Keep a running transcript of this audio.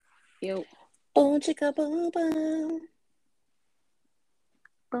Yo, Boom chicka boom boom.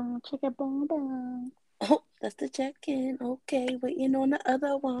 boom, chicka, boom, boom. Oh, that's the check-in. Okay, waiting on the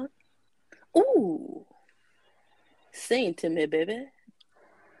other one. Ooh, sing to me, baby.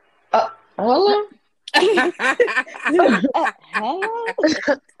 Hello? Hello?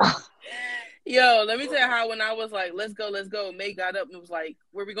 Yo, let me tell you how when I was like, let's go, May got up and was like,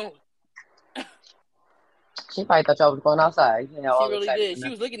 where we going? She probably thought y'all was going outside. You know, She all really excited for did. She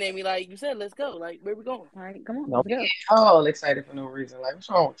nothing. was looking at me like, you said let's go. Like, where we going? All right, come on, No, let's go. all excited for no reason. Like, what's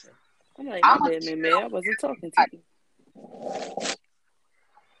wrong with you? I'm like, my I'm gonna bad, keep man, it May. on. I wasn't talking to you.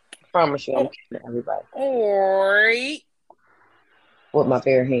 I promise you, I'm Oh, keeping everybody alright. with my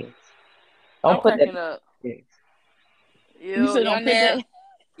bare hands. I'm Don't put that cracking up. in. You Yo, said don't put that.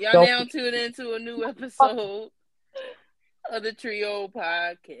 y'all Don't now put tuned into a new fuck episode of the Trio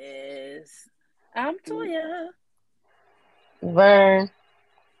Podcast. I'm Toya. Vern.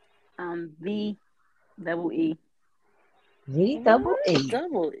 V double E. V double What? E.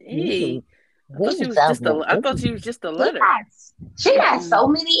 Double V E. V double I E. thought she was just a She letter. got, she got Mm-mm. so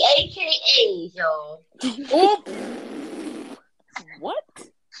many AKAs, yo. Oh, what?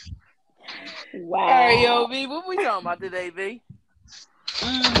 All right, yo, Wow. V. What we talking about today, V?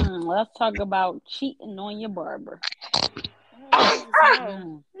 Let's talk about cheating on your barber. Oh Jesus, no.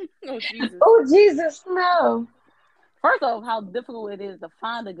 Mm. Oh Jesus. Oh, Jesus, no. First off, how difficult it is to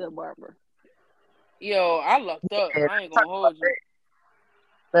find a good barber. Yo, I lucked up. Yeah, I ain't gonna hold you.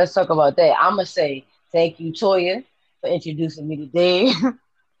 let's talk about that. I'm going to say thank you, Toya, for introducing me today.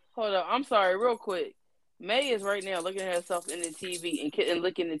 Hold up. I'm sorry, real quick. May is right now looking at herself in the TV and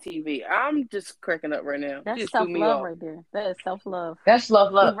looking at the TV. I'm just cracking up right now. She That's just threw self me love off. right there. That is self love. That's love,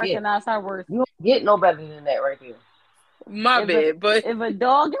 We love. Yeah. recognize our worth. You don't get no better than that right there. My If a bad, but if a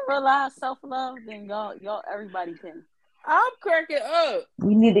dog can realize self love, then y'all everybody can. I'm cracking up.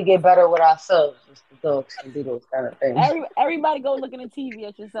 We need to get better with ourselves. Just the dogs can do those kind of things. Everybody go look in the TV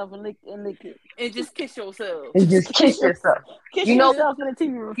at yourself and lick it. And just kiss yourself. And just kiss yourself. Kiss You know, yourself in the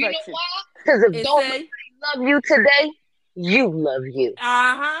TV you know reflection. why? Because if And don't say, nobody love you today, you love you.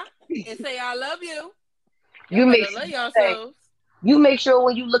 uh-huh. And say, I love you. Y'all You make better sure love you say, yourselves. you make sure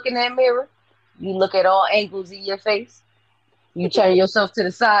when you look in that mirror, you look at all angles of your face. You turn yourself to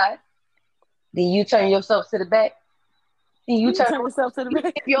the side. Then you turn yourself to the back. Then you You turn turn yourself to the around,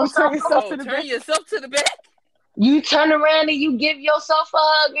 back. give You turn yourself a yourself Oh, to the turn back. yourself to the back. You turn around and you give yourself a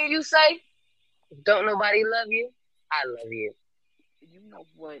hug and you say, don't nobody love you? I love you. You know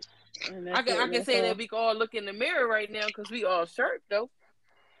what? And I that's can it. I And can that's say that all. we can all look in the mirror right now because we all shirt though.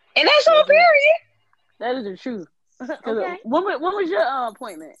 And that's all That's it. period. That is the truth. Cause Okay. when was your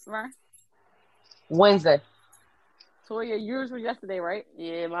appointment, right? Wednesday. Toya, yours was yesterday, right?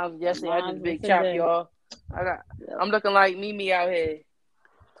 Yeah, mine was yesterday. I did the Mine was big chop, today. y'all. I got. Yep. I'm looking like Mimi out here.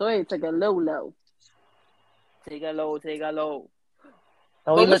 Toya took a low. Take a load, take a load.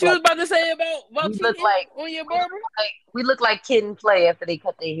 And But what you was about to say about we look cheating like on your we look barber? we look like kid and play after they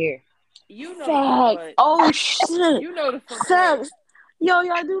cut their hair. You know the fuck Facts. what? Oh shit. You know the fuck what? Facts. Yo,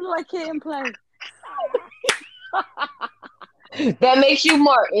 y'all do look like kid and play. That makes you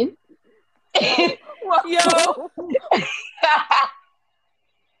Martin. Whoa, Yo, whoa.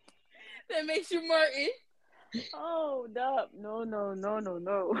 that makes you Martin. Oh,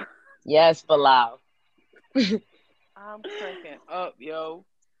 no. Yes, Bilal. I'm cracking up, yo.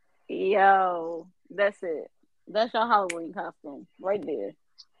 Yo, that's it. That's your Halloween costume right there.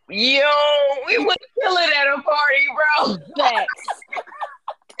 Yo, we would kill it at a party, bro. Facts.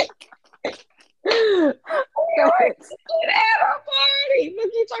 We would Facts. kill it at a party.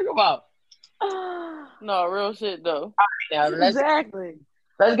 What you talking about? No, real shit though. Now Exactly.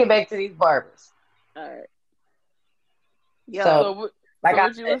 let's get back to these barbers. All right. So, Yo. like I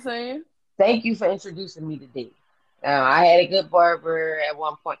What you said, were saying? thank you for introducing me to D. I had a good barber at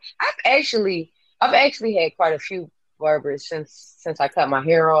one point. I've actually had quite a few barbers since I cut my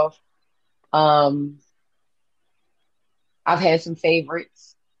hair off. Um, I've had some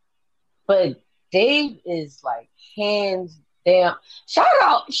favorites, but Dave is like hands down. Shout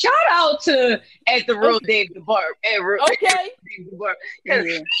out to at the real Okay. Dave the Barb Okay. because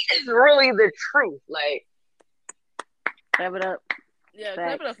Yeah. he is really the truth. Like Clap it up. Yeah,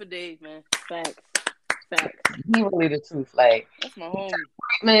 clap it Facts. up for Dave, man. Facts. Facts. he really the truth. Like That's my homie.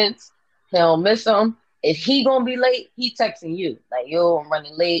 appointments, he don't miss them. If he gonna be late, he texting you like, "Yo, I'm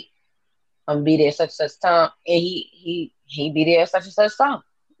running late. I'm gonna be there such time," and he be there such and such time.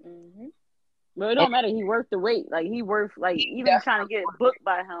 Hmm. But it And don't matter. He worth the wait. Like he worth like he even trying to definitely get booked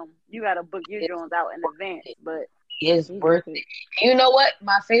by him. You got to book your is Jones out in worth advance. it. But He is he's worth worth it. it. You know what?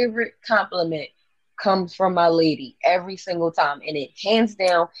 My favorite compliment comes from my lady every single time. And it hands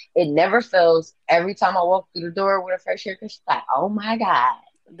down, it never fails. Every time I walk through the door with a fresh haircut, she's like, oh my God.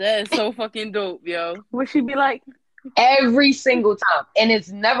 That is so fucking dope, yo. Would she be like, Every single time. And it's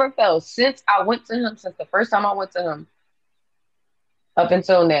never failed since I went to him, since the first time I went to him up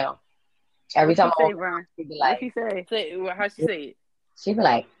until now. Every what time she I say, walk, Brian? she'd be What like, she say? How she say it? she'd be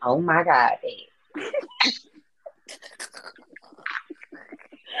like, oh my God, babe.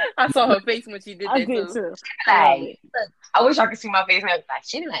 I saw her face when she did I that did too. too. I love Like, it. look, I wish I could see my face now. Like,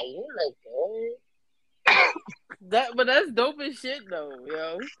 she'd be like, you look good. But that's dope as shit though,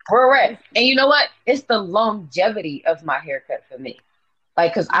 yo. Correct. And you know what? It's the longevity of my haircut for me.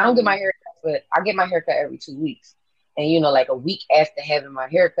 Like, cause I don't get my haircut, but I get my haircut every 2 weeks. And you know, like a week after having my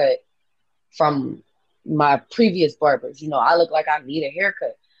haircut from my previous barbers, you know, I look like I need a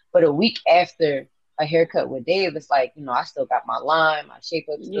haircut. But a week after a haircut with Dave, it's like, you know, I still got my line, my shape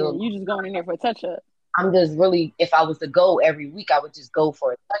up Yeah, still. you just going in there for a touch up. I'm just really, if I was to go every week, I would just go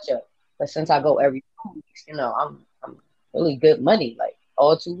for a touch up. But since I go every 2 weeks, you know, I'm really good money, like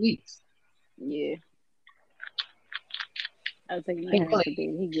all 2 weeks. Yeah. I was taking my He hair really,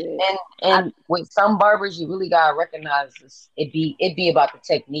 today. He good. and with some barbers, you really gotta recognize this. It be about the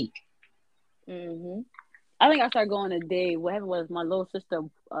technique. Mm-hmm. I think I started going a day. What happened was my little sister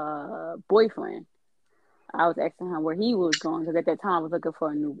boyfriend. I was asking him where he was going because at that time I was looking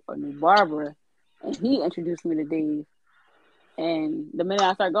for a new barber, and he introduced me to Dave. And the minute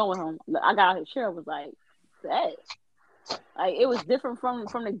I started going with him, I got out his chair. Was like, that, like it was different from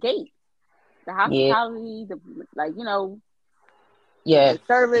the gate, the hospitality, the like you know, Yeah, the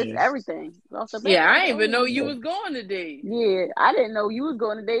service, everything. Off the bat, Yeah, I like, didn't even know you yeah. was going today. Yeah, I didn't know you was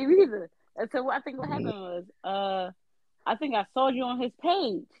going to Dave either. Until I think what happened was, I think I saw you on his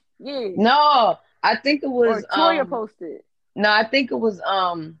page. Yeah. No, I think it Or was Toya posted. no, I think it was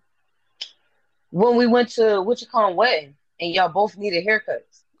when we went to what you call wedding and y'all both needed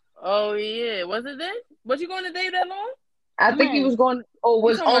haircuts. Oh yeah, was it then? Was you going to Dave that long? I think he was going. Oh, You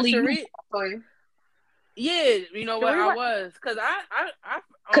was talking about only you? Sheree? Toya? Yeah, you know what? Sheree, I what? was because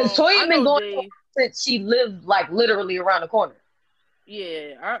Because I Toya been know going Dave. since she lived like literally around the corner.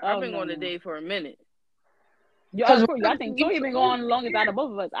 Yeah, I've been going to Dave for a minute. I think Toya been going longest out of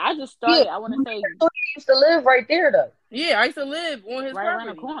both of us. I just started. I want to say Toya used to live right there though. Yeah, I used to live on his right property.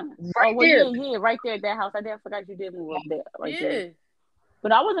 around the corner. Right there. Yeah, right there at that house. I forgot you did move up there. Right Yeah. there.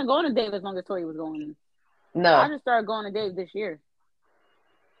 But I wasn't going to Dave as long as Toya was going in. No. I just started going to Dave this year.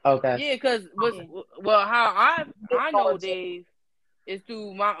 Okay. Yeah, because how I know Dave is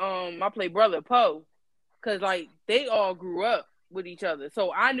through my play brother Poe, because like they all grew up with each other,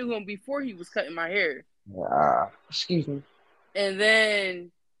 so I knew him before he was cutting my hair. Excuse me. And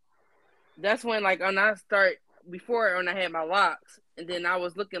then that's when like when I had my locks, and then I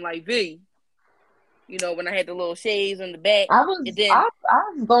was looking like V. You know, when I had the little shades on the back. I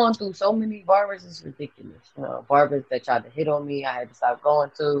was going through so many barbers, it's ridiculous. You know, barbers that tried to hit on me, I had to stop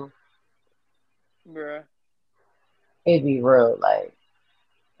going to. Bruh. It'd be real, like,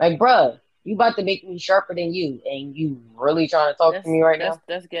 bruh, you about to make me sharper than you, and you really trying to talk to me right now?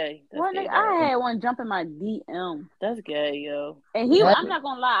 That's gay. Well, nigga, I had one jump in my DM. That's gay, yo. And I'm not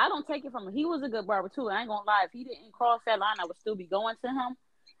gonna lie, I don't take it from him. He was a good barber too. I ain't gonna lie, if he didn't cross that line, I would still be going to him.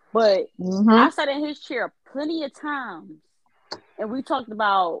 But I sat in his chair plenty of times, and we talked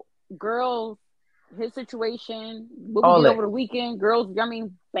about girls, his situation, what we did over the weekend, girls,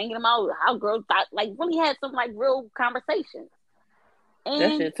 banging them out, how girls thought, like really had some like real conversations. And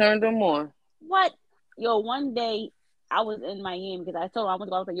that shit turned them on. What? Yo, one day I was in Miami because I told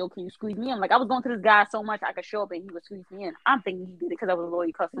him I was like, yo, can you squeeze me in? Like I was going to this guy so much I could show up and he would squeeze me in. I'm thinking he did it because I was a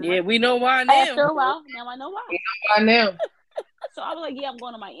loyal customer. Yeah, we know why now. After a while, now I know why. I know. So I was like, yeah, I'm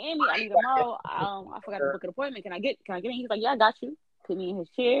going to Miami. I leave tomorrow. I forgot to book an appointment. Can I get in? He's like, yeah, I got you. Put me in his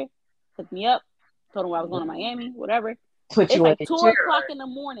chair. Hooked me up. Told him I was going to Miami. Whatever. It's like 2:00 in the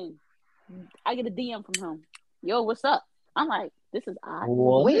morning. I get a DM from him. Yo, what's up? I'm like, this is odd.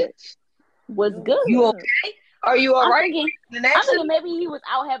 Weird. What's good? You okay? Are you all right? I'm thinking maybe he was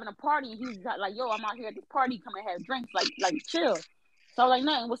out having a party and he was like, yo, I'm out here at this party. Come and have drinks. Like chill. So I was like,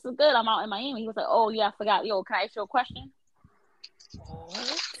 nothing. What's so good? I'm out in Miami. He was like, oh, yeah, I forgot. Yo, can I ask you a question?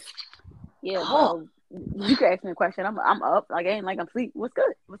 What? Yeah, well, you can ask me a question. I'm up. Like, I ain't like I'm asleep. What's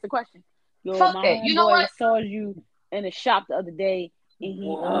good? What's the question? Yo, my homeboy saw you in the shop the other day,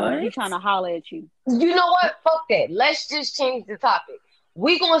 and he trying to holler at you. You know what? Fuck that. Let's just change the topic.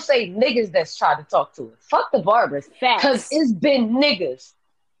 We gonna say niggas that's tried to talk to us. Fuck the barbers. Facts. Because it's been niggas.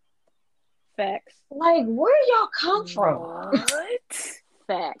 Facts. Like, where y'all come from? What?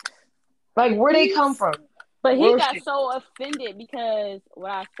 Facts. Like, where they come from? But he Real got shit. so offended because what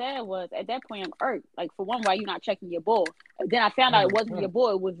I said was, at that point, I'm irked. Like, for one, why you not checking your bull? And then I found out it wasn't your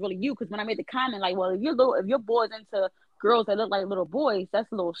boy, it was really you. Because when I made the comment, like, well, if your boy's into girls that look like little boys,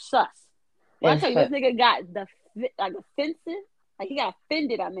 that's a little sus. When I tell you this nigga got offensive, like he got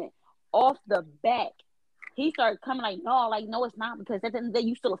offended, I meant, off the back. He started coming like, no, it's not, because at the end of the day,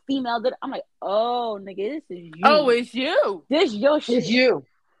 you still a female. I'm like, oh, nigga, this is you. Oh, it's you. This your shit. It's you.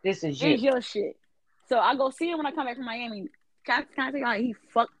 This is you. It's your shit. So I go see him when I come back from Miami. Can I tell you how he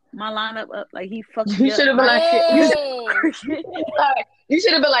fucked my lineup up? Like, he fucked me up. Should have been like, Oh. you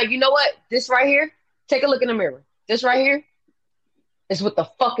should have been like, you know what? This right here, take a look in the mirror. This right here is what the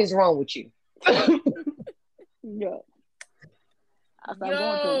fuck is wrong with you. Yo.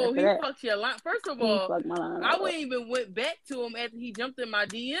 He fucked your line. First of all, I wouldn't even went back to him after he jumped in my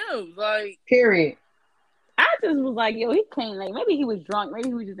DMs. Like, period. I just was like, yo, he came, like, maybe he was drunk, maybe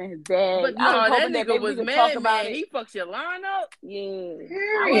he was just in his bed. But no, that nigga was mad, man. He fucked your line up. Yeah.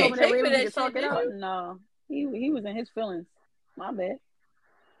 Period. I was hoping that we could talk it out. No, he was in his feelings. My bad.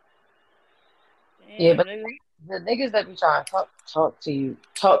 Damn, yeah, but nigga. the niggas that be trying to talk to you,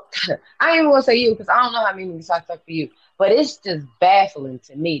 I ain't even want to say you, because I don't know how many niggas I talk to you, but it's just baffling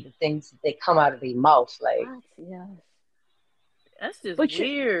to me, the things that they come out of their mouth, like. Yes. That's just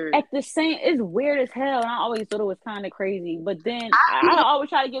weird. At the same, it's weird as hell, and I always thought it was kind of crazy. But then I always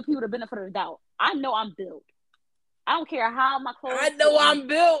try to give people the benefit of the doubt. I know I'm built. I don't care how my clothes. I know I'm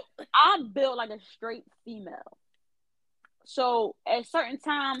built. I'm built like a straight female. So at certain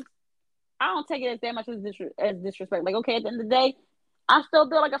times, I don't take it as that much as disrespect. Like, okay, at the end of the day, I'm still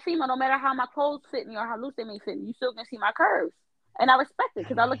built like a female, no matter how my clothes fit me or how loose they may fit me. You still can see my curves, and I respect it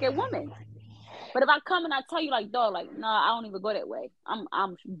because I look at women. But if I come and I tell you, like, dog, like, nah, I don't even go that way.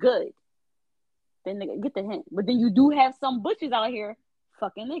 I'm good. Then nigga, get the hint. But then you do have some butches out here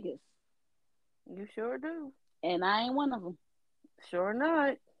fucking niggas. You sure do. And I ain't one of them. Sure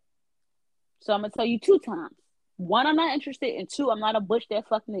not. So I'm gonna tell you 2 times. 1, I'm not interested, and 2, I'm not a butch that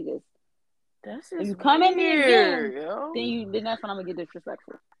fuck niggas. That's just if you come weird, at me again, yo. then that's when I'm gonna get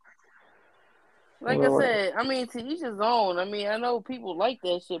disrespectful. Like I said, I mean, to each his own. I mean, I know people like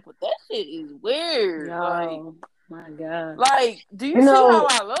that shit, but that shit is weird. Yo, like, my God. Like, do you see how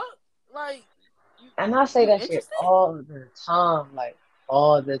I look? Like, and I say that shit all the time. Like,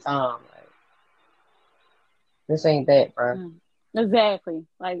 all the time. Like, this ain't that, bro. Exactly.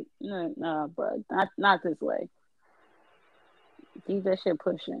 Like, no, bro. Not this way. Keep that shit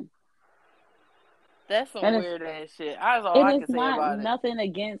pushing. That's some weird ass shit. That's all I can say about it. It's not nothing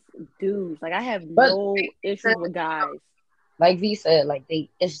against dudes. Like, I have no issues with guys. Like V said, like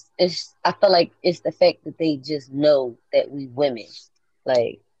it's I feel like it's the fact that they just know that we women.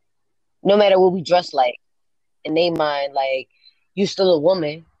 Like, no matter what we dress like, in their mind, like, you still a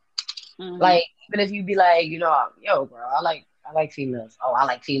woman. Mm-hmm. Like, even if you be like, yo, bro, I like females. Oh, I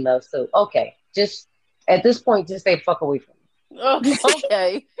like females too. Okay. Just at this point, just stay the fuck away from me.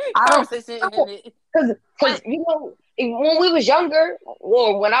 Okay. Because when we was younger,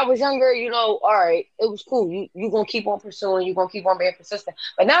 or when I was younger, all right, it was cool. You gonna keep on pursuing, you gonna keep on being persistent.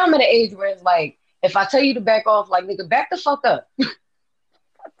 But now I'm at an age where it's like, if I tell you to back off, like, nigga, back the fuck up. I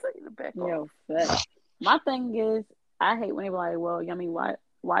tell you to back off. My thing is, I hate when they be like, well, I mean,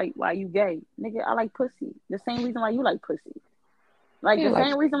 why you gay? Nigga, I like pussy. The same reason why you like pussy. Like, the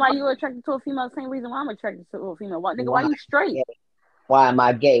same reason why you're attracted to a female, the same reason why I'm attracted to a female. Why you straight? Gay? Why am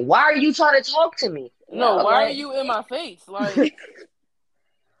I gay? Why are you trying to talk to me? No, why are you in my face? Like,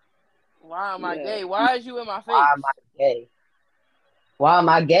 why am I gay? Why is you in my face? Why am I gay? Why am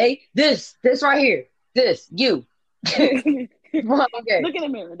I gay? This right here. This, you. Why am I gay? Look in the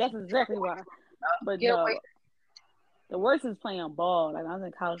mirror. That's exactly why. But the worst is playing ball. Like, I was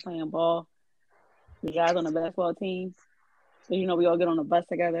in college playing ball. The guys on the basketball team. So, we all get on the bus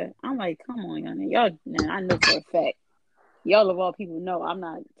together. I'm like, come on, y'all. I know for a fact. Y'all of all people know I'm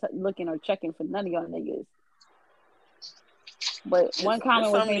not looking or checking for none of y'all niggas. But one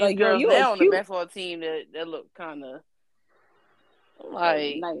comment was made like, yo, you on the basketball team that look kind of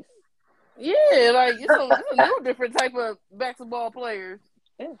like nice. Yeah, like it's a new different type of basketball players.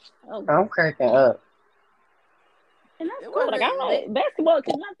 Yeah. Oh. I'm cracking up. And that's cool. Like, I don't know basketball,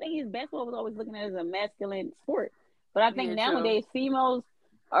 because my thing is basketball was always looking at it as a masculine sport. But I think nowadays females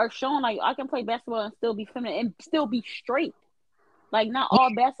are showing, like, I can play basketball and still be feminine and still be straight. Like, not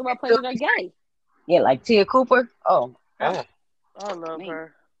all basketball players are gay. Yeah, like Tia Cooper. Oh, God. I love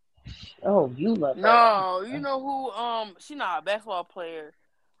her. Oh, you love her. No, you know who? She's not a basketball player,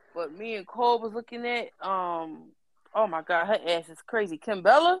 but me and Cole was looking at. Oh my God, her ass is crazy. Kim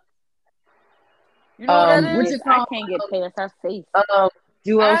Bella. You know what that is? I can't get past her face.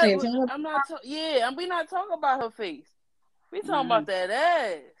 You know what I'm saying? We not talking about her face. We talking Mm-hmm. about that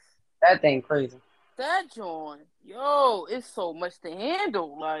ass. That thing crazy. That joint, yo, it's so much to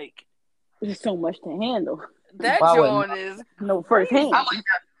handle. Like There's so much to handle. that Well, joint is No first hand.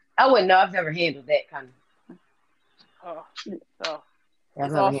 I wouldn't know. I've never handled that kind of. oh, I've it's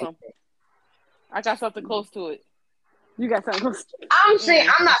never awesome. handled that. I got something close to it. You got something close. I'm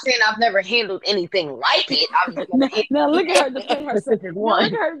not saying I've never handled anything like it. I've just never handled Now look at her defend herself. specific Now one.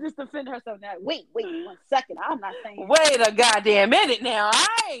 look at her just defend herself. Now wait 1 second. I'm not saying. Wait a goddamn minute now. I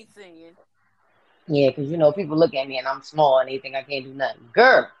ain't saying. Yeah, because you know people look at me and I'm small and they think I can't do nothing.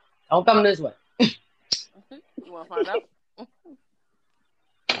 Girl, don't come this way. You want to find out?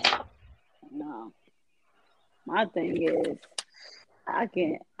 No. My thing is, a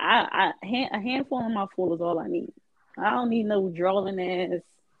handful of my full is all I need. I don't need no drawing ass,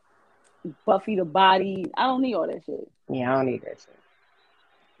 Buffy the body. I don't need all that shit. Yeah, I don't need that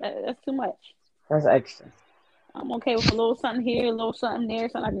shit. That's too much. That's extra. I'm okay with a little something here, a little something there,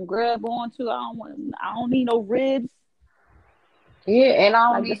 something I can grab onto. I don't need no ribs. Yeah, and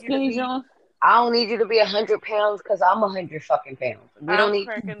I Like the skinny joint. I don't need you to be 100 pounds because I'm 100 fucking pounds. We don't need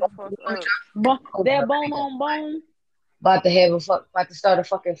cracking the fuck up. That bone on bone. About to start a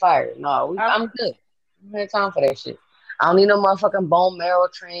fucking fire. No, I'm good. I don't have time for that shit. I don't need no motherfucking bone marrow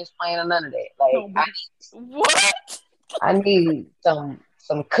transplant or none of that. Like What? I need some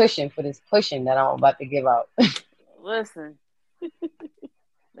cushion for this pushing that I'm about to give out. Listen,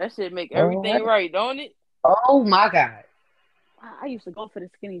 that shit make everything right, don't it? Oh my god. I used to go for the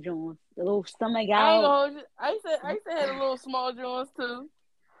skinny joints, the little stomach I ain't out. gonna hold you. I used to have the little small joints too.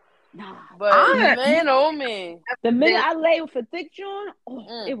 Nah, But man, oh man, the minute I lay with a thick joint,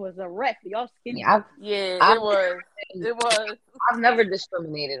 it was a wreck. Y'all skinny. It was. It was. I've never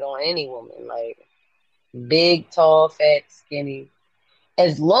discriminated on any woman, like big, tall, fat, skinny.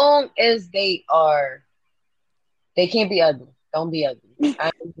 As long as they can't be ugly. Don't be ugly. I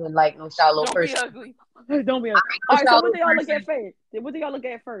ain't even like no shallow Don't person. be ugly. Don't be ugly. All right, so what do y'all look at first? What do y'all look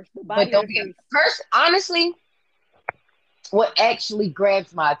at first? The body or the face? First, honestly, what actually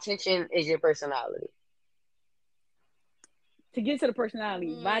grabs my attention is your personality. To get to the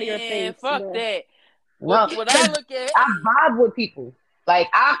personality, body or face? Fuck that. No, what I look at, I vibe with people. Like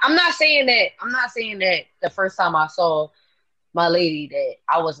I'm not saying that. I'm not saying that the first time I saw my lady that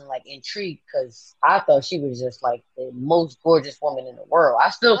I wasn't like intrigued because I thought she was just like the most gorgeous woman in the world. I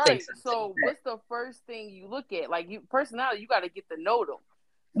still think so. So what's the first thing you look at? Like personality, you got to get to know them.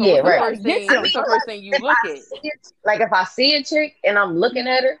 So yeah, what's right. What's the first thing you look at? Like if I see a chick and I'm looking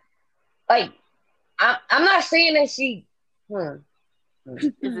at her, like I'm not saying that she.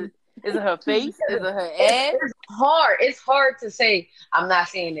 Is it her face? Is it her ass? It's hard to say. I'm not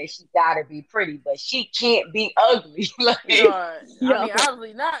saying that she gotta be pretty, but she can't be ugly. Like, I mean,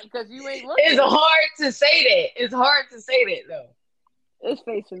 obviously not because you ain't looking. It's hard to say that. It's hard to say that though. It's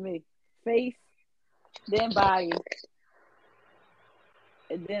face for me. Face, then body,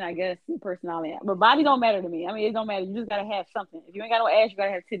 and then I guess your personality. But body don't matter to me. I mean, it don't matter. You just gotta have something. If you ain't got no ass, you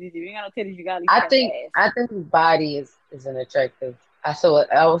gotta have titties. If you ain't got no titties, you gotta. I think body is an attractive. I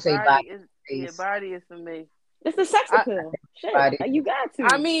would say body. Body is for me. It's the sex appeal. Shit, body. You got to.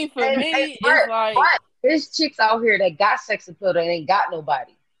 I mean, for me, it's like there's chicks out here that got sex appeal that ain't got no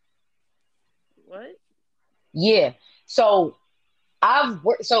body. What? Yeah. So I've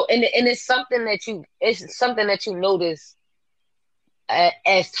worked. So and it's something that you notice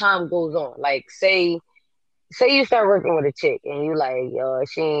as time goes on. Like say you start working with a chick and you like, yo,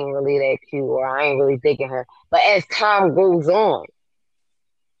 she ain't really that cute, or I ain't really thinking her. But as time goes on,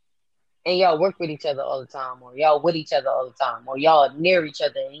 and y'all work with each other all the time, or y'all with each other all the time, or y'all near each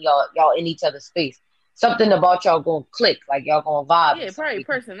other, and y'all in each other's space, something about y'all gonna click, like y'all gonna vibe. Yeah, probably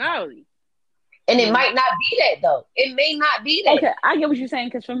personality. And it might not be that though. It may not be that. Okay, I get what you're saying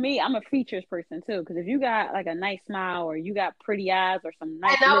because for me, I'm a features person too. Because if you got like a nice smile or you got pretty eyes or some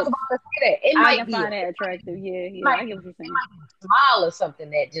nice lips, I was about to say that. I can find that attractive. Yeah, I get what you're saying. Smile or something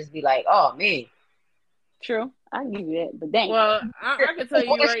that just be like, oh man. True, I can give you that. But dang. Well, I can tell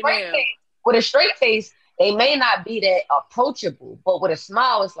you right now. With a straight face, they may not be that approachable, but with a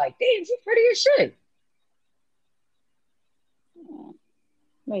smile, it's like, damn, she's pretty as shit.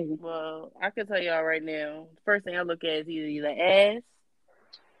 Maybe. Well, I can tell y'all right now. The first thing I look at is either ass,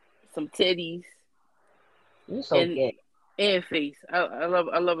 some titties, and face. I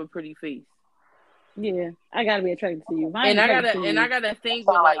love a pretty face. Yeah, I gotta be attracted to you. I gotta think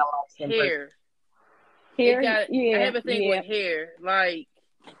with like hair. Hair, I have a thing with hair. Like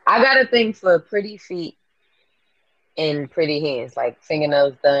I got a thing for pretty feet and pretty hands, like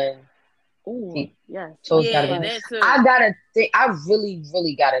fingernails done, Ooh, yes. Toes gotta Yeah, be. that too. I gotta think. I really,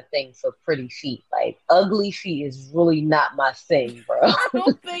 really got a thing for pretty feet. Like ugly feet is really not my thing, bro. I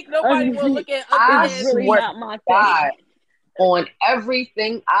don't think nobody Ugly will feet look at ugly I is ass really swear feet. to not my thing. God, on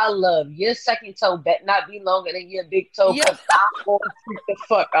everything I love, your second toe bet not be longer than your big toe, Yo, cause I'm gonna freak the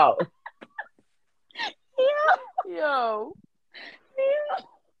fuck out. Yeah, yo,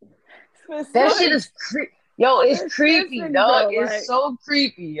 yeah. That shit is yo, it's creepy, Specific dog. though, It's like so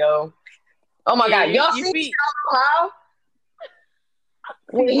creepy, yo. Oh my yeah, god, y'all your see feet. Shallow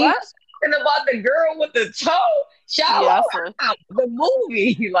when see he what? was talking about the girl with the toe? Shallow Yeah, I saw. Hal, the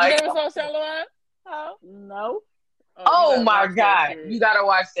movie. You Like, never saw Shallow Eye? How? No. Oh, you oh gotta my watch that god, you shit. gotta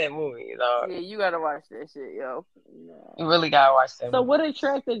watch that movie, dog. Yeah, you gotta watch that shit, yo. You No. really gotta watch that So movie. what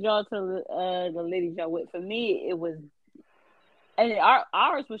attracted y'all to the ladies y'all with? For me, it was, and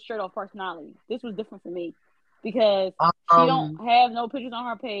ours was straight off personality. This was different for me because she don't Um, have no pictures on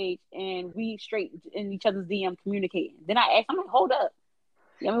her page, and we straight in each other's DM communicating. Then I asked, I'm like, hold up.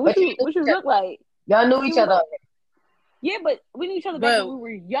 I mean, but what you look like? y'all knew She each was other. like, yeah, but we knew each other back when But we were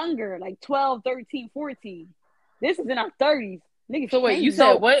younger, like 12, 13, 14. This is in our 30s. Niggas so wait, you changed.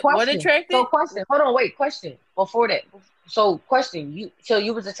 said So what? What question. So attracted? question. Hold on, wait, question. Before that. So question. You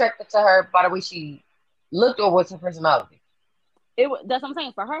was attracted to her by the way she looked or was her personality? That's what I'm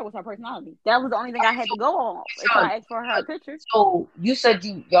saying. For her, it was her personality. That was the only thing I had to go on until So, I asked for her picture. so you said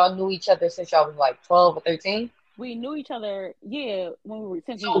y'all knew each other since y'all was like 12 or 13? We knew each other, yeah, when we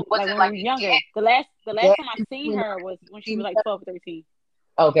were So was it when we like were a younger. The last time I gap seen between her was when she her? was like 12 or 13.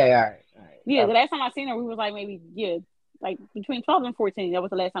 Okay, all right. All Yeah, right. the last time I seen her, we was like maybe like between 12 and 14. That was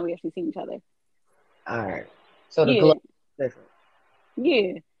the last time we actually seen each other. All right. So the glow Yeah, is different.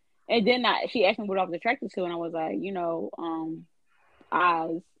 yeah. And then she asked me what I was attracted to, and I was like,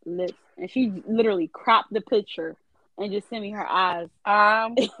 eyes, lips, and she literally cropped the picture and just sent me her eyes.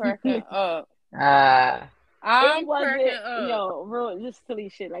 I'm cracking up. Ah, It I'm cracking wasn't, up. real, just silly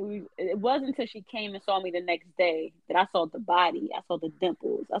shit. Like it wasn't until she came and saw me the next day that I saw the body, I saw the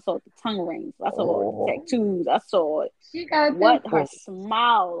dimples, I saw the tongue rings, I saw the oh, tattoos, I saw she got what her dimples.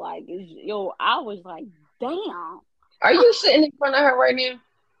 smile like is. I was like, damn. Are you sitting in front of her right now?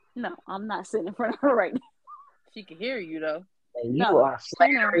 No, I'm not sitting in front of her right now. She can hear you though. And you No, are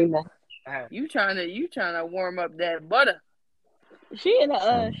flattering that. You trying to warm up that butter. she in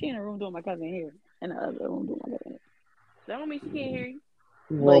the room doing my cousin here, in the other room doing my cousin here. That don't mean she can't hear you.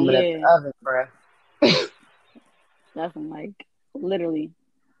 But Woman at the yeah, oven, bruh. that's when, like, literally.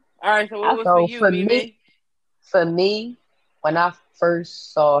 All right, so what was for So you, Mimi? for me, when I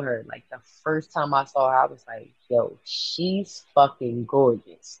first saw her, like the first time I saw her, I was like, yo, she's fucking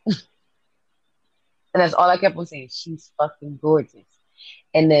gorgeous. And that's all I kept on saying. She's fucking gorgeous.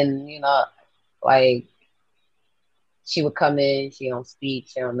 And then, like she would come in, she don't speak,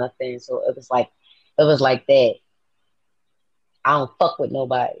 she don't nothing. So it was like that. I don't fuck with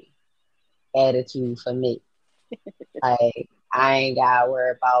nobody attitude for me. Like I ain't gotta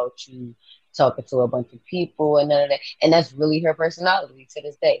worry about you talking to a bunch of people and none of that. And that's really her personality to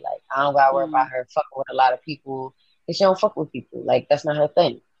this day. Like I don't gotta worry about her fucking with a lot of people because she don't fuck with people. Like that's not her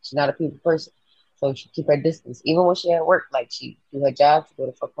thing. She's not a people person. So she keep her distance. Even when she at work, like she do her job, she go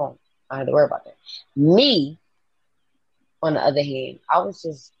to fuck home. I don't have to worry about that. Me, on the other hand, I was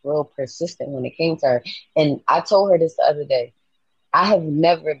just real persistent when it came to her. And I told her this the other day. I have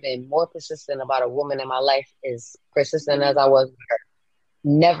never been more persistent about a woman in my life as persistent as I was with her.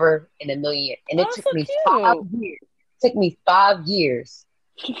 Never in a million years. And it Oh, took so me 5 cute. years. It took me 5 years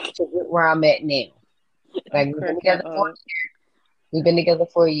to get where I'm at now. I'm Like cracking up. we've been together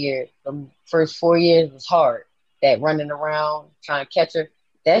for a year. The first 4 years was hard. That running around trying to catch her,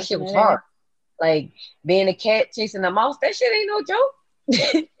 that shit Chasing was it in. hard. Like being a cat chasing a mouse, that shit ain't no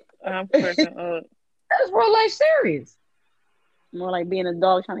joke. I'm cracking up. That's real life serious. More like being a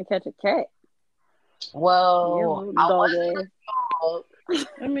dog trying to catch a cat. You're Well, a I dog wasn't ass. a dog.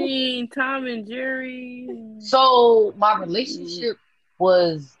 I mean, Tom and Jerry. So my relationship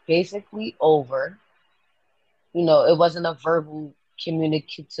was basically over. It wasn't a verbal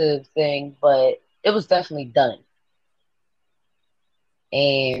communicative thing, but it was definitely done.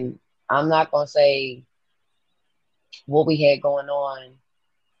 And I'm not gonna say what we had going on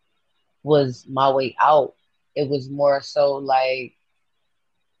was my way out. It was more so like,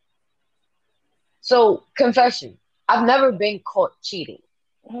 so confession. I've never been caught cheating.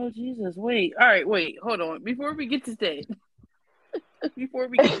 Oh Jesus! Wait. All right. Wait. Hold on. Before we get to that, before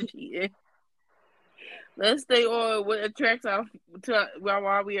we get to cheating, let's stay on what attracts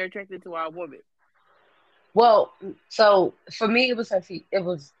why we are attracted to our woman. Well, so for me, it was her feet. It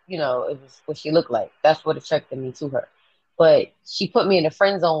was what she looked like. That's what attracted me to her. But she put me in the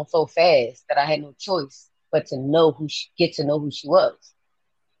friend zone so fast that I had no choice but to get to know who she was.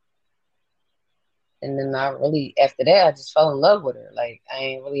 And then after that, I just fell in love with her. Like, I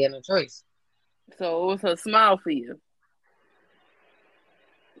ain't really had no choice. So it was her smile for you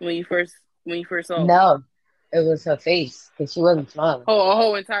when you first saw her. No, it was her face because she wasn't smiling. Oh, a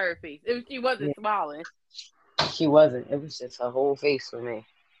whole entire face. If she wasn't Yeah. smiling. She wasn't. It was just her whole face for me.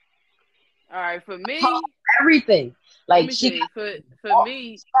 All right, for me, everything. Like, let me see. For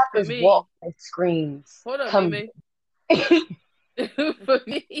me, walk that screams. Hold up, Come. Mimi.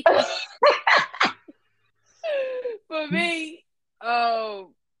 For me,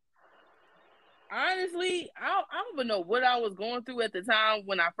 honestly, I don't even know what I was going through at the time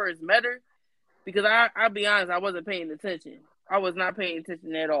when I first met her, because I'll be honest, I wasn't paying attention. I was not paying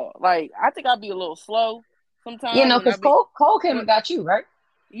attention at all. Like, I think I'd be a little slow sometimes. You know, because Cole came and got you, right?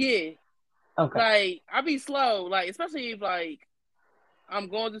 Yeah. Okay. Like, I be slow, like, especially if, like, I'm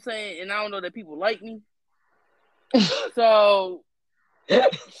going through something and I don't know that people like me. So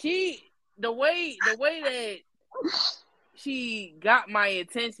the way that she got my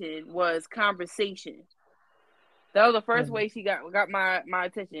attention was conversation. That was the first way she got my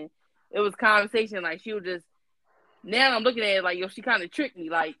attention. It was conversation. Like, she would just, now I'm looking at it like, yo, she kind of tricked me.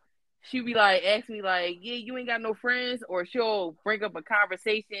 Like, she'd be like, ask me like, yeah, you ain't got no friends, or she'll bring up a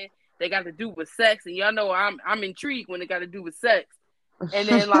conversation that got to do with sex, and y'all know I'm intrigued when it got to do with sex. And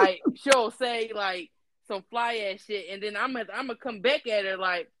then, like, she'll say like some fly ass shit, and then I'm gonna come back at her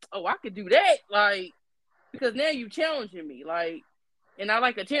like, oh, I could do that, like, because now you challenging me, like, and I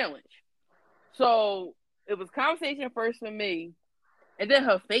like a challenge. So it was conversation first for me, and then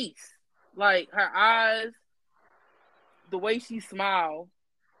her face, like her eyes, the way she smiled,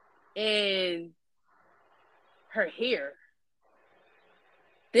 and her hair.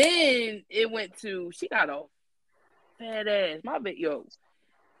 Then it went to, she got a fat ass. My bit, yo,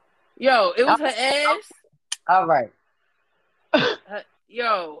 it was her ass. All right. Her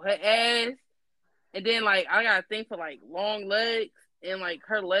ass, and then, like, I got a thing for like long legs, and like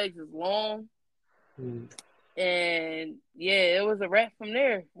her legs is long, and yeah, it was a wrap from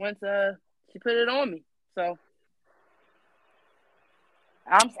there once she put it on me. So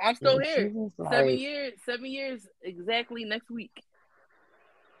I'm still here. Like, 7 years exactly next week.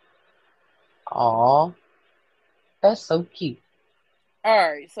 Aw, that's so cute. All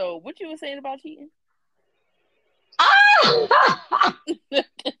right, so what you were saying about cheating?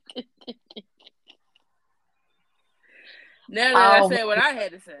 Now that I said what I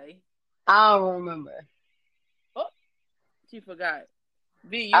had to say, I don't remember. Oh, she forgot.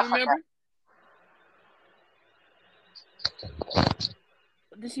 V, you remember?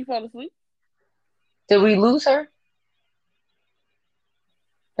 Did she fall asleep? Did we lose her?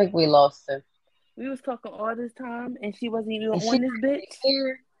 I think we lost her. We was talking all this time, and she wasn't even on this bitch.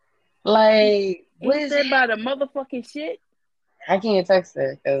 Here? Like, what is that about a motherfucking shit? I can't text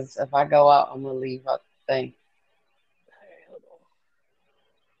her because if I go out, I'm gonna leave out the thing. Right, hold on.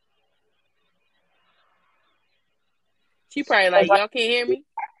 She probably like, y'all can't hear me.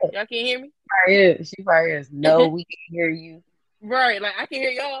 Y'all can't hear me. She probably is. No, we can hear you. Right, like, I can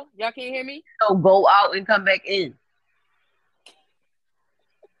hear y'all. Y'all can't hear me. So go out and come back in.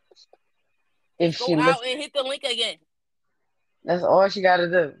 If go out and hit the link again. That's all she got to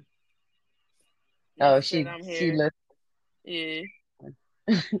do. Oh, she listened. Yeah.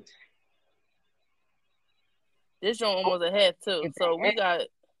 This show almost a half too, so we got.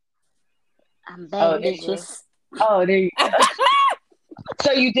 I'm back, bitches. Oh, there you go.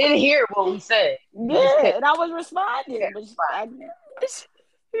 So you did hear what we said. Yeah, and I was responding. But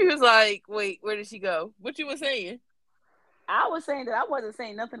he was like, wait, where did she go? What you were saying? I was saying that I wasn't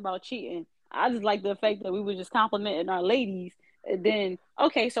saying nothing about cheating. I just like the fact that we were just complimenting our ladies. And then,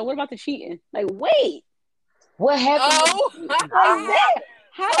 okay, so what about the cheating? Like, wait. What happened? Oh, like that?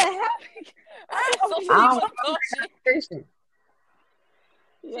 How the hell? She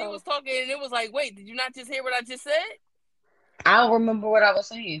was talking, and it was like, wait, did you not just hear what I just said? I don't remember what I was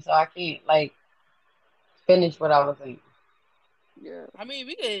saying, so I can't, like, finish what I was saying. Yeah. I mean,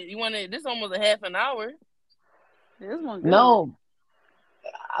 we could, you want to, this is almost a half an hour. This one good. No.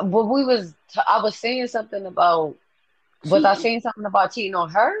 But I was saying something about, was I saying something about cheating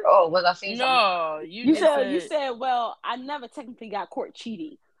on her, or was I saying something? No, you said, well, I never technically got caught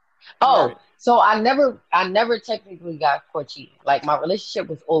cheating. Oh, right. So I never technically got caught cheating. Like, my relationship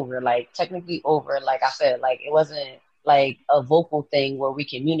was over, like, technically over. Like I said, like, it wasn't like a vocal thing where we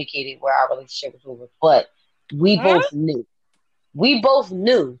communicated where our relationship was over, but we both knew. We both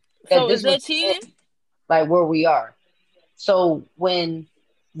knew that so this was cheating? Like, where we are. So when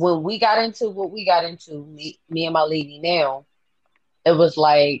when we got into what we got into, me and my lady now, it was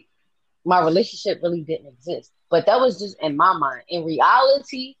like my relationship really didn't exist. But that was just in my mind. In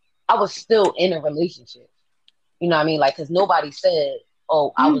reality, I was still in a relationship. You know what I mean? Like, because nobody said,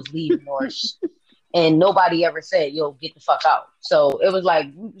 "Oh, I was leaving," and nobody ever said, "Yo, get the fuck out." So it was like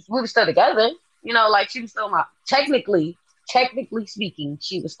we were still together. You know, like she was still my technically speaking,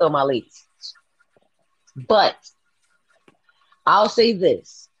 she was still my lady. But I'll say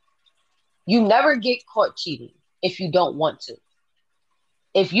this: you never get caught cheating if you don't want to.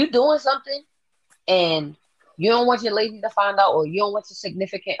 If you doing something and you don't want your lady to find out, or you don't want your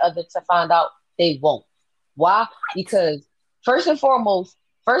significant other to find out, they won't. Why? Because first and foremost,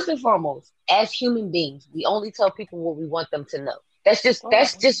 as human beings, we only tell people what we want them to know. That's just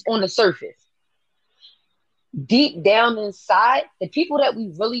on the surface. Deep down inside, the people that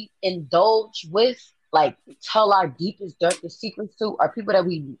we really indulge with, like tell our deepest, darkest secrets to, are people that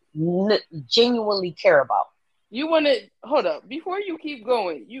we genuinely care about. You want to hold up before you keep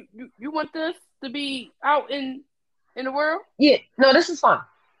going. You want this to be out in the world? Yeah, no, this is fine.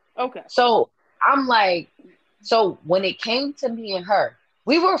 Okay. So I'm like, so when it came to me and her,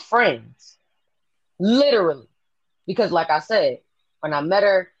 we were friends, literally, because like I said, when I met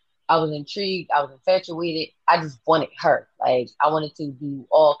her, I was intrigued, I was infatuated, I just wanted her. Like I wanted to do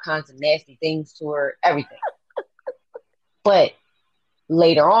all kinds of nasty things to her, everything. But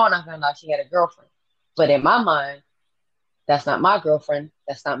later on, I found out she had a girlfriend. But in my mind, that's not my girlfriend.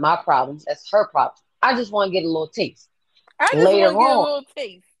 That's not my problems. That's her problems. I just want to get a little taste. I just Later want to get a on, little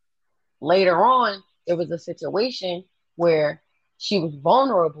taste. later on, there was a situation where she was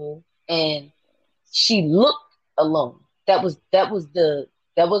vulnerable and she looked alone. That was the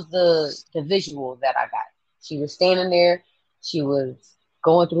visual that I got. She was standing there. She was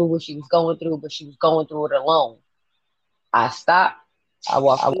going through what she was going through, but she was going through it alone. I stopped. I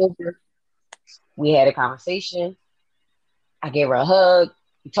walked over. We had a conversation. I gave her a hug.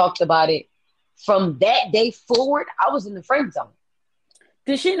 We talked about it. From that day forward, I was in the friend zone.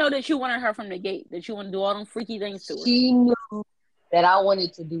 Did she know that you wanted her from the gate? That you want to do all them freaky things to her? She knew that I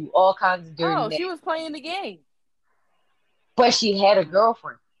wanted to do all kinds of dirty Oh, things. she was playing the game. But she had a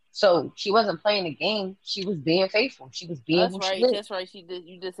girlfriend. So she wasn't playing the game. She was being faithful. She was being That's who right. she is. That's right. She did.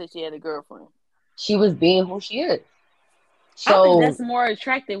 You just said she had a girlfriend. She was being who she is. I think So, that's more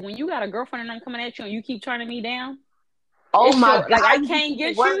attractive when you got a girlfriend and I'm coming at you and you keep turning me down. oh It's my your, God, like I you can't keep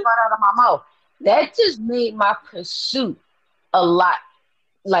get words you. right out of my mouth. That just made my pursuit a lot.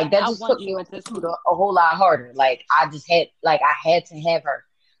 Like that I just want took me you on at this pursuit point. a whole lot harder. Like I had to have her.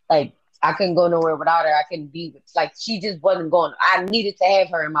 Like I couldn't go nowhere without her. I couldn't be with, like she just wasn't going. I needed to have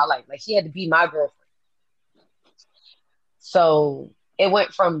her in my life. Like she had to be my girlfriend. So it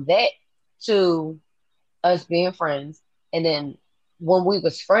went from that to us being friends. And then when we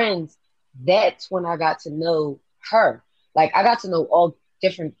was friends, that's when I got to know her. Like I got to know all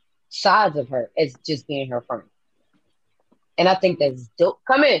different sides of her as just being her friend. And I think that's dope.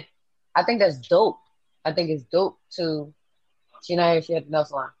 Come in. I think that's dope. I think it's dope to she not here, she had the nail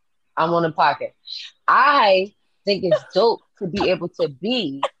salon. I'm on the pocket. I think it's dope to be able to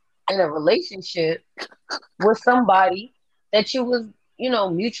be in a relationship with somebody that you was,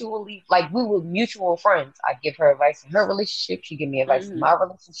 mutually, like we were mutual friends. I give her advice in her relationship. She give me advice in my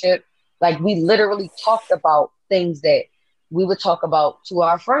relationship. Like we literally talked about things that we would talk about to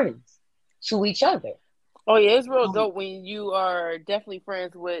our friends, to each other. Oh yeah, it's real dope when you are definitely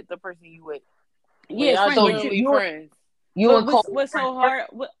friends with the person you with. When Yeah, y'all friends. So But genuinely friends. you and Cole what's friends. so hard?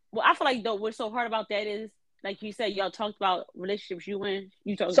 Well, I feel like though what's so hard about that is like you said, y'all talked about relationships you in,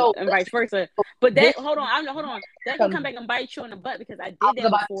 you talked So and vice versa. But this that hold on, that can comes. come back and bite you in the butt because I I did was that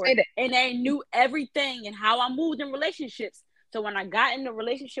about to before say that. and they knew everything and how I moved in relationships. So when I got in the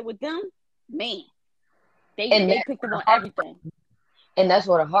relationship with them, man, And they that's picked up where on the hard everything. and that's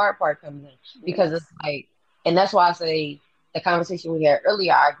where the hard part comes in. Because it's like, and that's why I say the conversation we had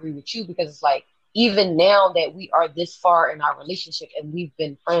earlier, I agree with you because it's like even now that we are this far in our relationship and we've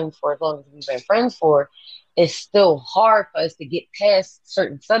been friends for as long as we've been friends for, it's still hard for us to get past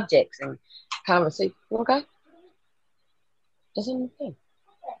certain subjects and conversation. Okay? It's in the thing.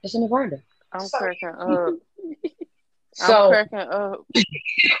 It's in the grinder. I'm cracking up. I'm So cracking up.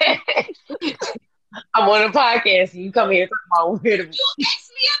 I'm on a podcast and you come here talking about weird. You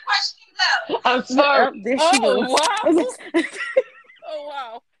asked me a question though. I'm sorry. There she goes. Wow. Oh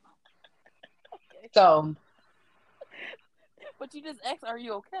wow. Okay. So But you just asked, "Are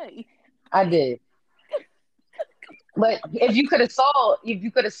you okay?" I did. But if you could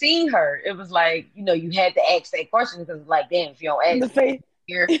have seen her, it was like, you had to ask that question because like, damn, if you don't The ask face,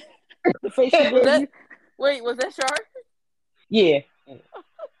 here. the face she Was gave that? you. Wait, was that Shark? Yeah.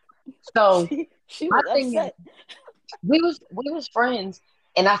 So She my was thing is, upset. we was friends,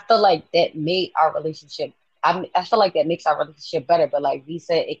 and I feel like that made our relationship. I feel like that makes our relationship better. But like we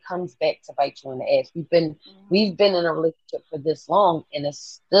said, it comes back to bite you in the ass. We've been in a relationship for this long, and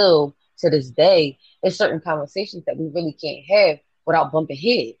it's still to this day. There's certain conversations that we really can't have without bumping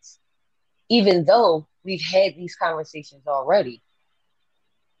heads, even though we've had these conversations already.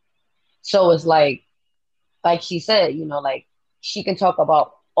 So it's like she said, like she can talk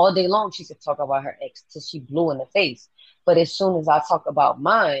about all day long. She could talk about her ex till she blue in the face. But as soon as I talk about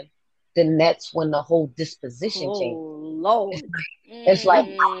mine, then that's when the whole disposition changes. Oh It's, Lord. it's like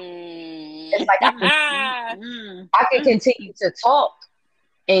it's like I can continue to talk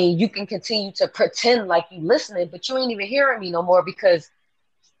and you can continue to pretend like you listening, but you ain't even hearing me no more because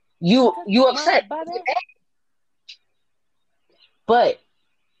you upset. But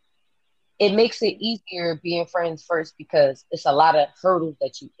it makes it easier being friends first because it's a lot of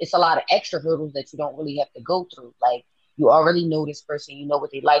it's a lot of extra hurdles that you don't really have to go through. Like you already know this person, you know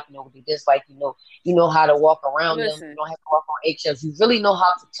what they like, you know what they dislike, you know how to walk around them. You don't have to walk on eggshells. You really know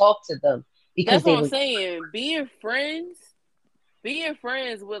how to talk to them because that's what I'm saying. Being friends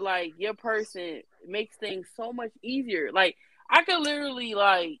with like your person makes things so much easier. Like I could literally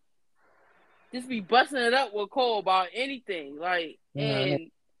like just be busting it up with Cole about anything. Like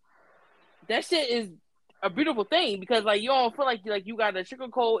and that shit is a beautiful thing because like you don't feel like you gotta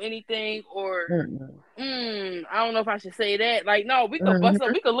sugarcoat anything or I don't know if I should say that. Like no, we could bust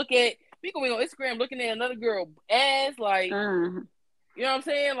up. We could be on Instagram looking at another girl ass like you know what I'm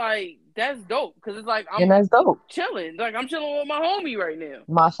saying? Like that's dope because it's like that's dope. Chilling. Like I'm chilling with my homie right now.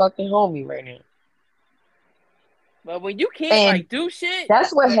 My fucking homie right now. But when you can't like do shit,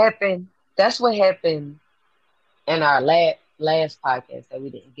 that's what happened. That's what happened in our last podcast that we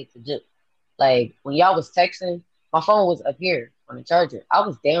didn't get to do. Like when y'all was texting, my phone was up here on the charger. I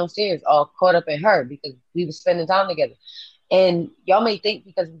was downstairs all caught up in her because we was spending time together. And y'all may think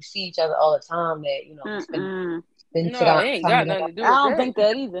because we see each other all the time that, we spend no, it ain't got nothing to do with that. I don't think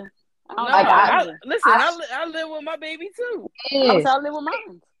that either. I live with my baby too. I live with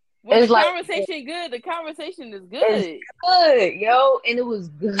mine. When the conversation good, the conversation is good. It's good, yo. And it was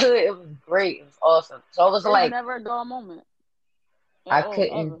good. It was great. It was awesome. So it was like never a dull moment. I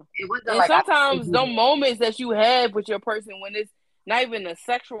couldn't. It wasn't and like sometimes the moments that you have with your person when it's not even a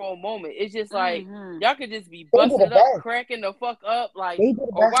sexual moment, it's just like y'all could just be busting it up, cracking the fuck up, like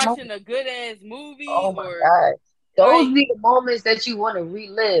or watching a good ass movie. Oh my God. Those be the moments that you want to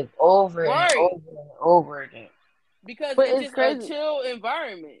relive over and over and over again. Because it's just crazy. A chill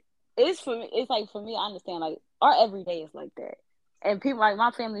environment. It's like for me, I understand like our everyday is like that. And people like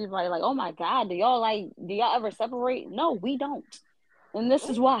my family is like, oh my God, do y'all ever separate? No, we don't. And this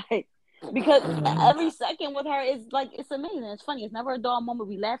is why. Because every second with her is like it's amazing. It's funny. It's never a dull moment.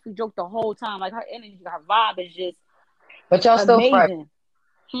 We laugh, we joke the whole time. Like her energy, her vibe is just but y'all still amazing.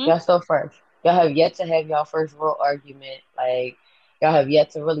 Fresh. Y'all still fresh. Y'all have yet to have y'all first real argument. Like y'all have yet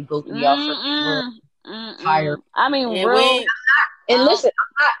to really go through y'all first real fire. I mean, real. And listen,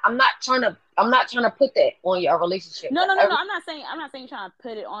 I'm not trying to put that on your relationship. No. I'm not saying trying to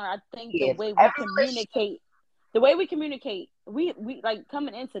put it on. I think the way we communicate, we like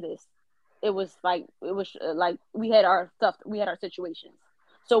coming into this, it was like we had our stuff, we had our situations.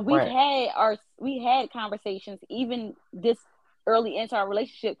 So we had conversations even this early into our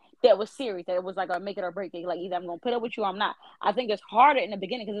relationship that was serious, that it was like a make it or break it. Like either I'm gonna put up with you or I'm not. I think it's harder in the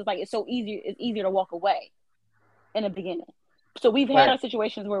beginning because it's like it's easier to walk away in the beginning. So we've had our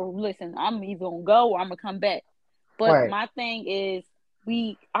situations where listen, I'm either gonna go or I'm gonna come back. But my thing is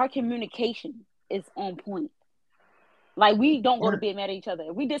our communication is on point. Like we don't go to bed mad at each other.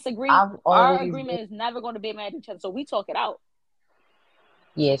 If we disagree, our agreement is never going to be mad at each other. So we talk it out.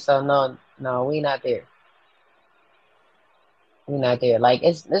 Yeah, so no, we not there. We're not there. Like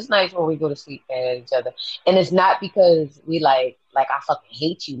it's nice when we go to sleep mad at each other. And it's not because we like I fucking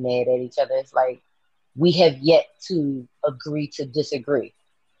hate you mad at each other. It's like we have yet to agree to disagree.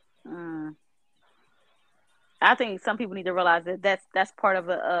 I think some people need to realize that that's part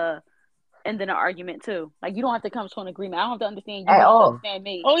of ending an argument too. Like you don't have to come to an agreement. I don't have to understand you. You don't understand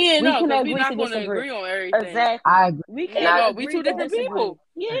me. Oh yeah, we're not going to agree on everything. Exactly. I agree. We can't. We two different people.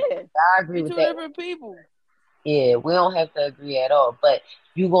 Yeah, I agree with that. We two different people. Yeah, we don't have to agree at all. But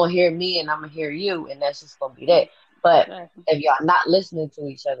you gonna hear me and I'm gonna hear you, and that's just gonna be that. But if y'all not listening to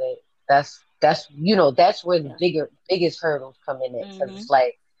each other, that's where the biggest hurdles come in. Because it's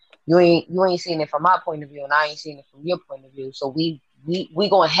like you ain't seeing it from my point of view, and I ain't seeing it from your point of view. So we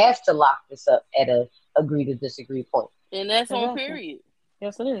gonna have to lock this up at a agree to disagree point. And that's on period.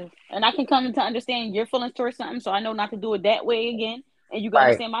 Yes, it is. And I can come to understand your feelings towards something, so I know not to do it that way again. and you can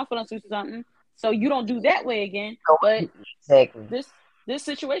understand my feelings through something. So you don't do that way again. But exactly this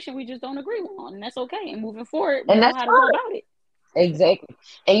situation we just don't agree on, and that's okay. And moving forward, we and know that's how to go fine. about it. Exactly.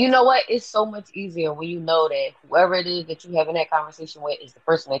 And you know what? It's so much easier when you know that whoever it is that you having that conversation with is the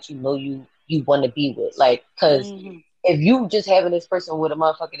person that you know you want to be with. Like, because if you just having this person with a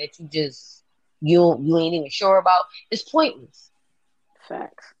motherfucker that you ain't even sure about, it's pointless.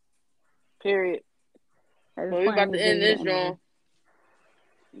 Facts. Period. Well, we about to end this, John.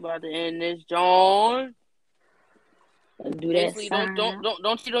 About to end this, John. Let's do that.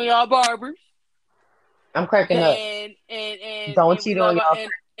 Don't cheat on y'all barbers. I'm cracking up. And don't cheat on y'all.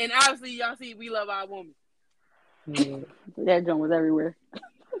 And obviously, y'all see we love our woman. That joint was everywhere.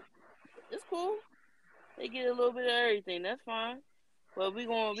 It's cool. They get a little bit of everything. That's fine. But we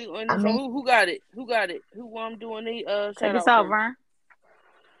going. Who got it? Who doing the Take us out, Vern.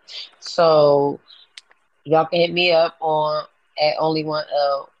 So y'all can hit me up at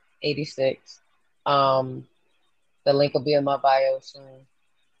only1L86. The link will be in my bio soon.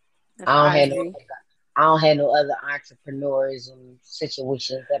 I don't have no other entrepreneurs and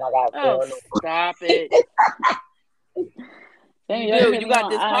situations that I got going on. Stop it. You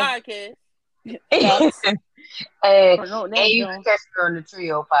got this podcast. and you can catch me on the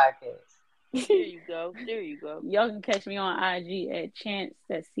Trio podcast. There you go. Y'all can catch me on IG at Chance,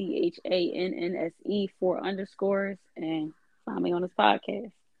 that's CHANNSE 4_, and find me on this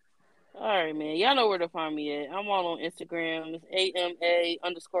podcast. All right, man. Y'all know where to find me at. I'm all on Instagram. It's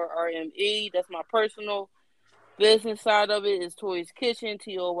AMA_RME. That's my personal. Business side of it is Toys Kitchen,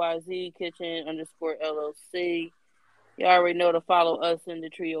 TOYZ Kitchen _LLC. You already know to follow us in the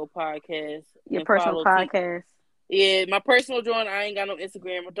Trio podcast. Your personal podcast. Yeah, my personal joint, I ain't got no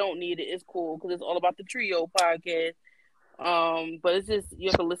Instagram. I don't need it. It's cool because it's all about the Trio podcast. But it's just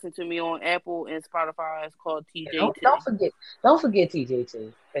you can listen to me on Apple and Spotify. It's called TJ. Don't forget TJ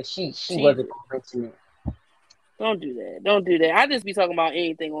too, because she wasn't gonna mention it. Don't do that. I just be talking about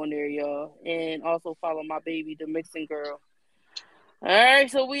anything on there, y'all. And also follow my baby, the Mixing Girl. All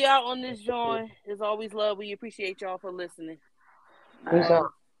right, so we out on this joint. It's always love. We appreciate y'all for listening. Peace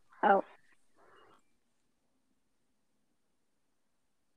out.